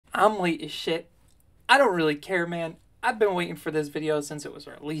I'm late as shit. I don't really care, man. I've been waiting for this video since it was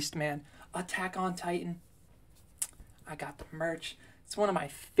released, man. Attack on Titan. I got the merch. It's one of my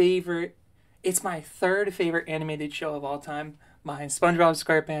favorite. It's my third favorite animated show of all time, behind SpongeBob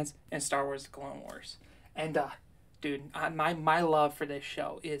SquarePants and Star Wars: The Clone Wars. And dude, my love for this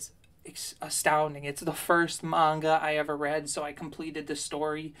show is astounding. It's the first manga I ever read, so I completed the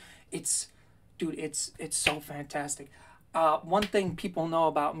story. It's so fantastic. One thing people know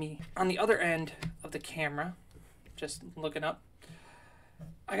about me, on the other end of the camera, just looking up,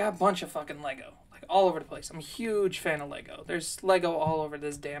 I got a bunch of fucking Lego, like all over the place. I'm a huge fan of Lego. There's Lego all over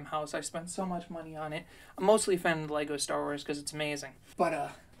this damn house. I spent so much money on it. I'm mostly a fan of the Lego Star Wars because it's amazing.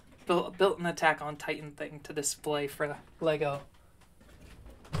 But built an Attack on Titan thing to display for the Lego.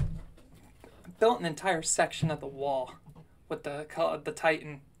 Built an entire section of the wall with the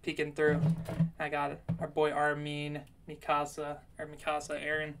Titan peeking through. I got our boy Armin, Mikasa,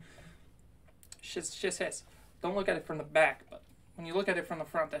 Aaron. Shit's just hits. Don't look at it from the back, but when you look at it from the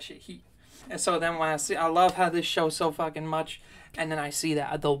front, that shit heat. And so then when I love how this show so fucking much, and then I see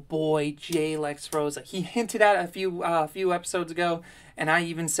that the boy J-Lex Rosa, he hinted at a few episodes ago, and I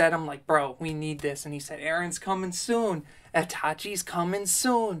even said, I'm like, bro, we need this. And he said, Aaron's coming soon. Itachi's coming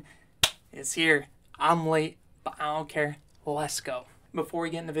soon. It's here. I'm late, but I don't care. Let's go. Before we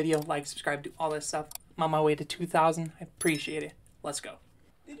get in the video, like, subscribe, do all this stuff. I'm on my way to 2,000. I appreciate it. Let's go.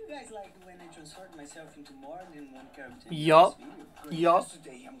 Did you guys like when I transformed myself into more than one character? Yup.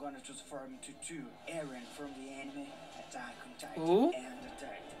 Today I'm gonna transform into two. Aaron from the anime Attack on Titan and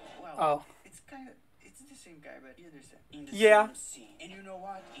Attack. Well, it's the same guy, but you understand. In the same scene. And you know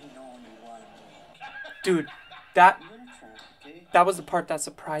what? In only 1 week. Dude, that was the part that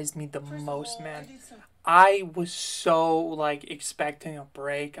surprised me the most, man. I was so, like, expecting a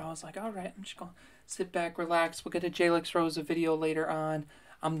break. I was like, alright, I'm just gonna sit back, relax. We'll get a J-Lex Rosa video later on.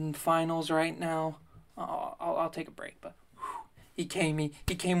 I'm in finals right now. I'll take a break, but whew, he came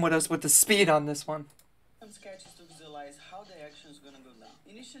with us with the speed on this one. Some sketches to visualize how the action is gonna go down.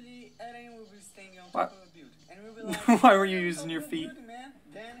 Initially, Eren will be standing on top of a building, and we'll be like, why were you using your feet? Man.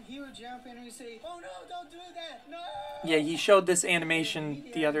 Then he will jump and we say, oh no, don't do that, no! Yeah, he showed this animation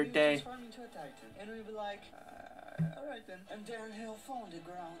the other day. And we'll be like, alright then. And then he'll fall on the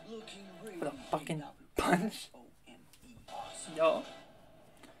ground looking really with a fucking punch. Yo.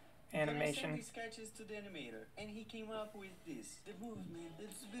 Animation. I sent the sketches to the animator, and he came up with this. The movement,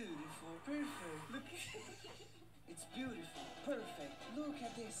 it's beautiful, perfect. Look, it's beautiful, perfect. Look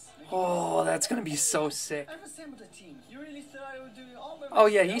at this. Oh, that's gonna be so sick. I've assembled a team. You really thought I would do it all by myself? Oh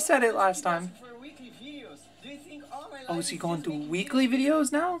yeah, he said it last time. For weekly videos. Do you think all my life oh, is he going to weekly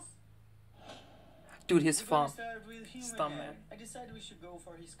videos now? Dude, his thumb, man. I decided we should go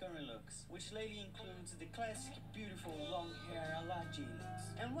for his current looks, which lately includes the classic, beautiful long hair a la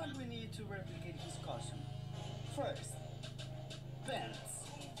J-Lex. And what we need to replicate his costume. First, pants.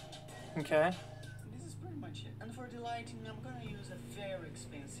 Okay. This is pretty much it. And for the lighting, I'm gonna use a very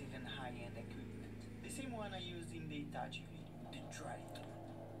expensive and high-end equipment. The same one I used in the Itachi video, the Triton.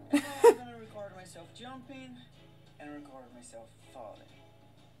 And now I'm gonna record myself jumping and record myself falling.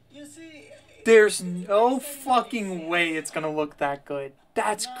 You see, there's no fucking way it's gonna look that good.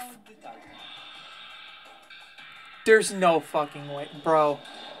 There's no fucking way, bro.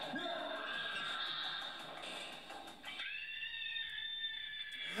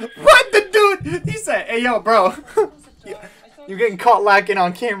 What the dude? He said, "Hey yo, bro, you're getting caught lacking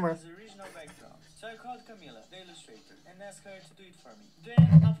on camera." So I called Camila, the illustrator, and asked her to do it for me.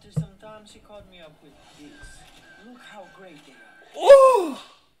 Then, after some time, she called me up with this. Look how great they are. Oh.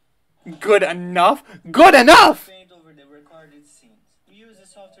 Good enough? Good enough! Paint over the recorded scenes. We use a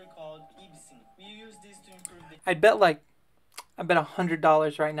software called Ibsen. We use this to improve the I bet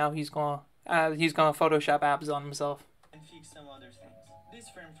 $100 right now he's gonna Photoshop abs on himself. And fix some other things. This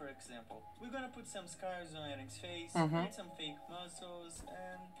frame, for example. We're gonna put some scars on Eren's face, add some fake muscles,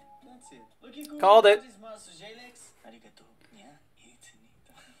 and that's it. Looking cool. Called it. These muscles, J-Lex. Arigato. Yeah, it's neat.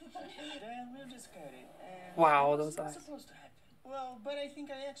 Then we'll just cut it. And wow, those eyes. eyes. Supposed to happen. Well, but I think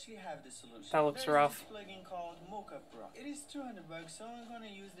I actually have the solution. That looks rough. There's this plugin called Mocha Pro. It is $200, so I'm gonna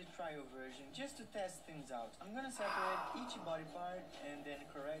use the trial version just to test things out. I'm gonna separate each body part and then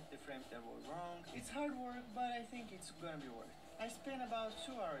correct the frames that were wrong. It's hard work, but I think it's gonna be worth it. I spent about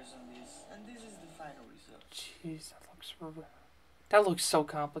 2 hours on this, and this is the final result. Jeez, that looks so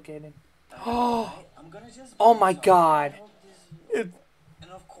complicated. I'm gonna just oh my god. And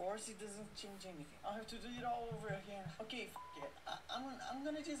of course, it doesn't change anything. I'll have to do it all over again. Okay, f it. I'm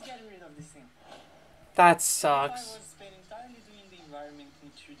gonna just get rid of this thing. That If I sucks. was spent entirely doing the environment in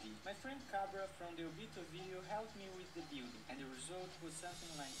 3D. My friend Cabra from the Obito video helped me with the building, and the result was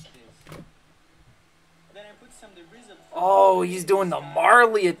something like this. Then I put some debris up front. Oh, he's doing the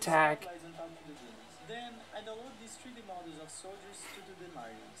Marley attack. Then I download these 3D models of soldiers to do the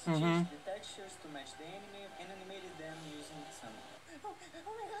Marlies. Mm-hmm. Changed the textures to match the anime and animated them using some. Oh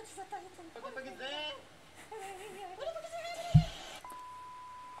my god, it's a titan!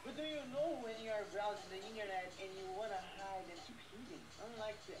 But do you know when you are browsing the internet and you wanna hide and keep hidden?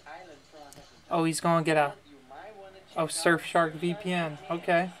 Unlike the island from Attack on Titan. Oh, he's gonna get a You might wanna check Surfshark VPN.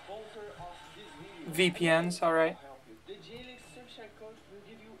 Okay. VPNs, all right. The JLX Surfshark code will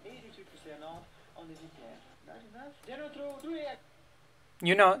give you 83% off on the VPN. Not enough? Then I'll throw 3x.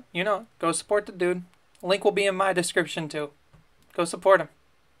 You know. Go support the dude. Link will be in my description too. Go support him.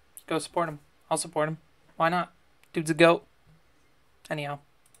 Go support him. I'll support him. Why not? Dude's a goat. Anyhow.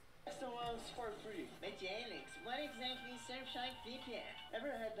 Extra ones for free. Make JLX. What exactly is Surfshark VPN? Ever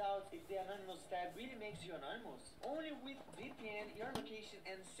had doubts if the Anonymous tab really makes you anonymous? Only with VPN, your location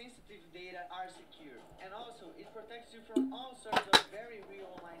and sensitive data are secure. And also, it protects you from all sorts of very real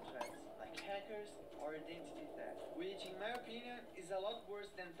online threats, like hackers or identity theft, which in my opinion is a lot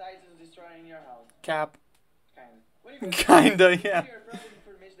worse than titans destroying your house. Cap. Kinda. What if Kinda, yeah. your private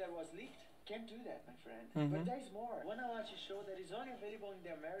information that was leaked? Can't do that, my friend. Mm-hmm. But there's more. Wanna watch a show that is only available in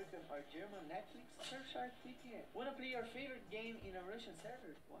the American or German Netflix? Surfshark VPN. Wanna play your favorite game in a Russian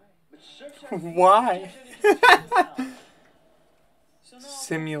server? Why? But Surfshark VPN Why? So now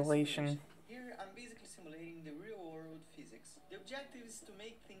Simulation. here I'm basically simulating the real world physics. The objective is to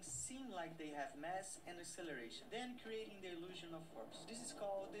make things seem like they have mass and acceleration, then creating the illusion of force. This is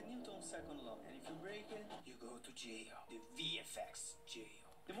called the Newton's second law, and if you break it, you go to jail. The VFX jail.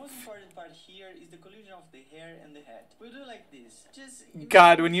 The most important part here is the collision of the hair and the head. We'll do like this. Just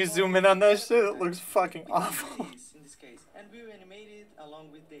God, when you zoom in on that shit, it looks fucking awful. in this case, and we'll animate it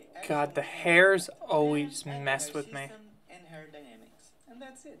along with the God, the hairs always mess with me. And hair dynamics, and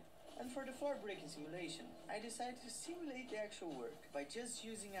that's it. And for the floor breaking simulation, I decided to simulate the actual work by just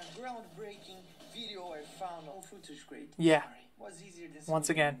using a groundbreaking video I found on Footage Crate. Yeah. Sorry, was easier than Once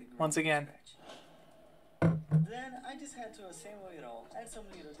again. Then I just had to assemble it all, add some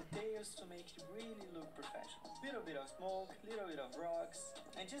little details to make it really look professional. Little bit of smoke, little bit of rocks,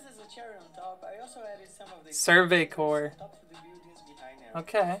 and just as a cherry on top, I also added some of the Survey core. on top of the buildings behind them.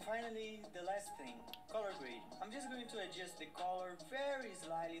 Okay. Finally, the last thing, color grading. I'm just going to adjust the color very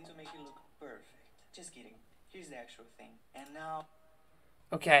slightly to make it look perfect. Just kidding. Here's the actual thing. And now...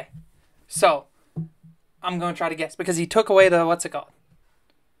 Okay. So, I'm going to try to guess. Because he took away the... What's it called?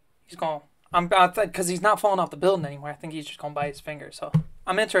 He's going... Because he's not falling off the building anymore. I think he's just going by his finger. So,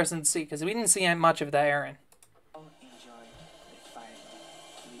 I'm interested to see. Because we didn't see much of that Aaron. Enjoy the final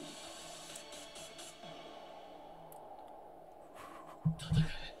video.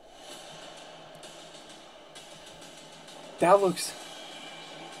 That looks...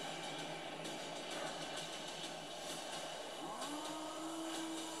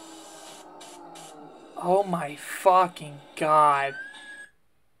 Oh my fucking God.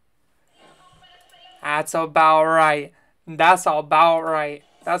 That's about right. That's about right.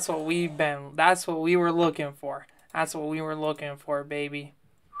 That's what we were looking for. That's what we were looking for, baby.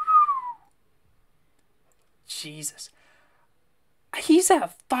 Jesus. He's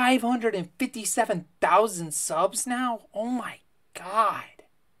at 557,000 subs now? Oh my God.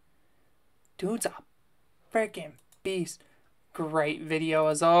 Dude's a freaking beast. Great video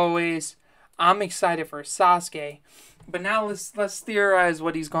as always. I'm excited for Sasuke. But now let's theorize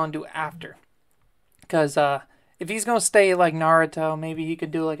what he's going to do after. Because if he's going to stay like Naruto, maybe he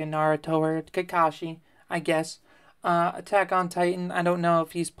could do like a Naruto or Kakashi, I guess. Attack on Titan, I don't know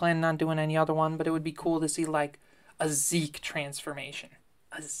if he's planning on doing any other one, but it would be cool to see like a Zeke transformation.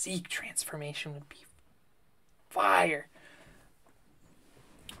 A Zeke transformation would be fire.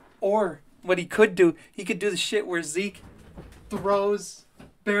 Or what he could do the shit where Zeke throws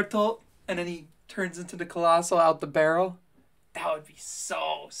Bertolt and then he turns into the Colossal out the barrel. That would be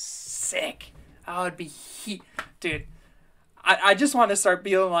so sick. That would be heat. Dude, I just want to start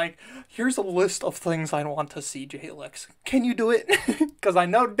being like, here's a list of things I want to see, JLX. Can you do it? Because I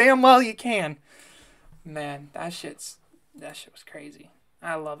know damn well you can. Man, that shit was crazy.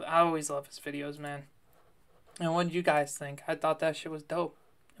 I love it. I always love his videos, man. And what did you guys think? I thought that shit was dope.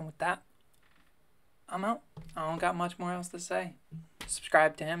 And with that, I'm out. I don't got much more else to say.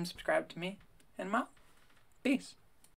 Subscribe to him, subscribe to me, and I'm out. Peace.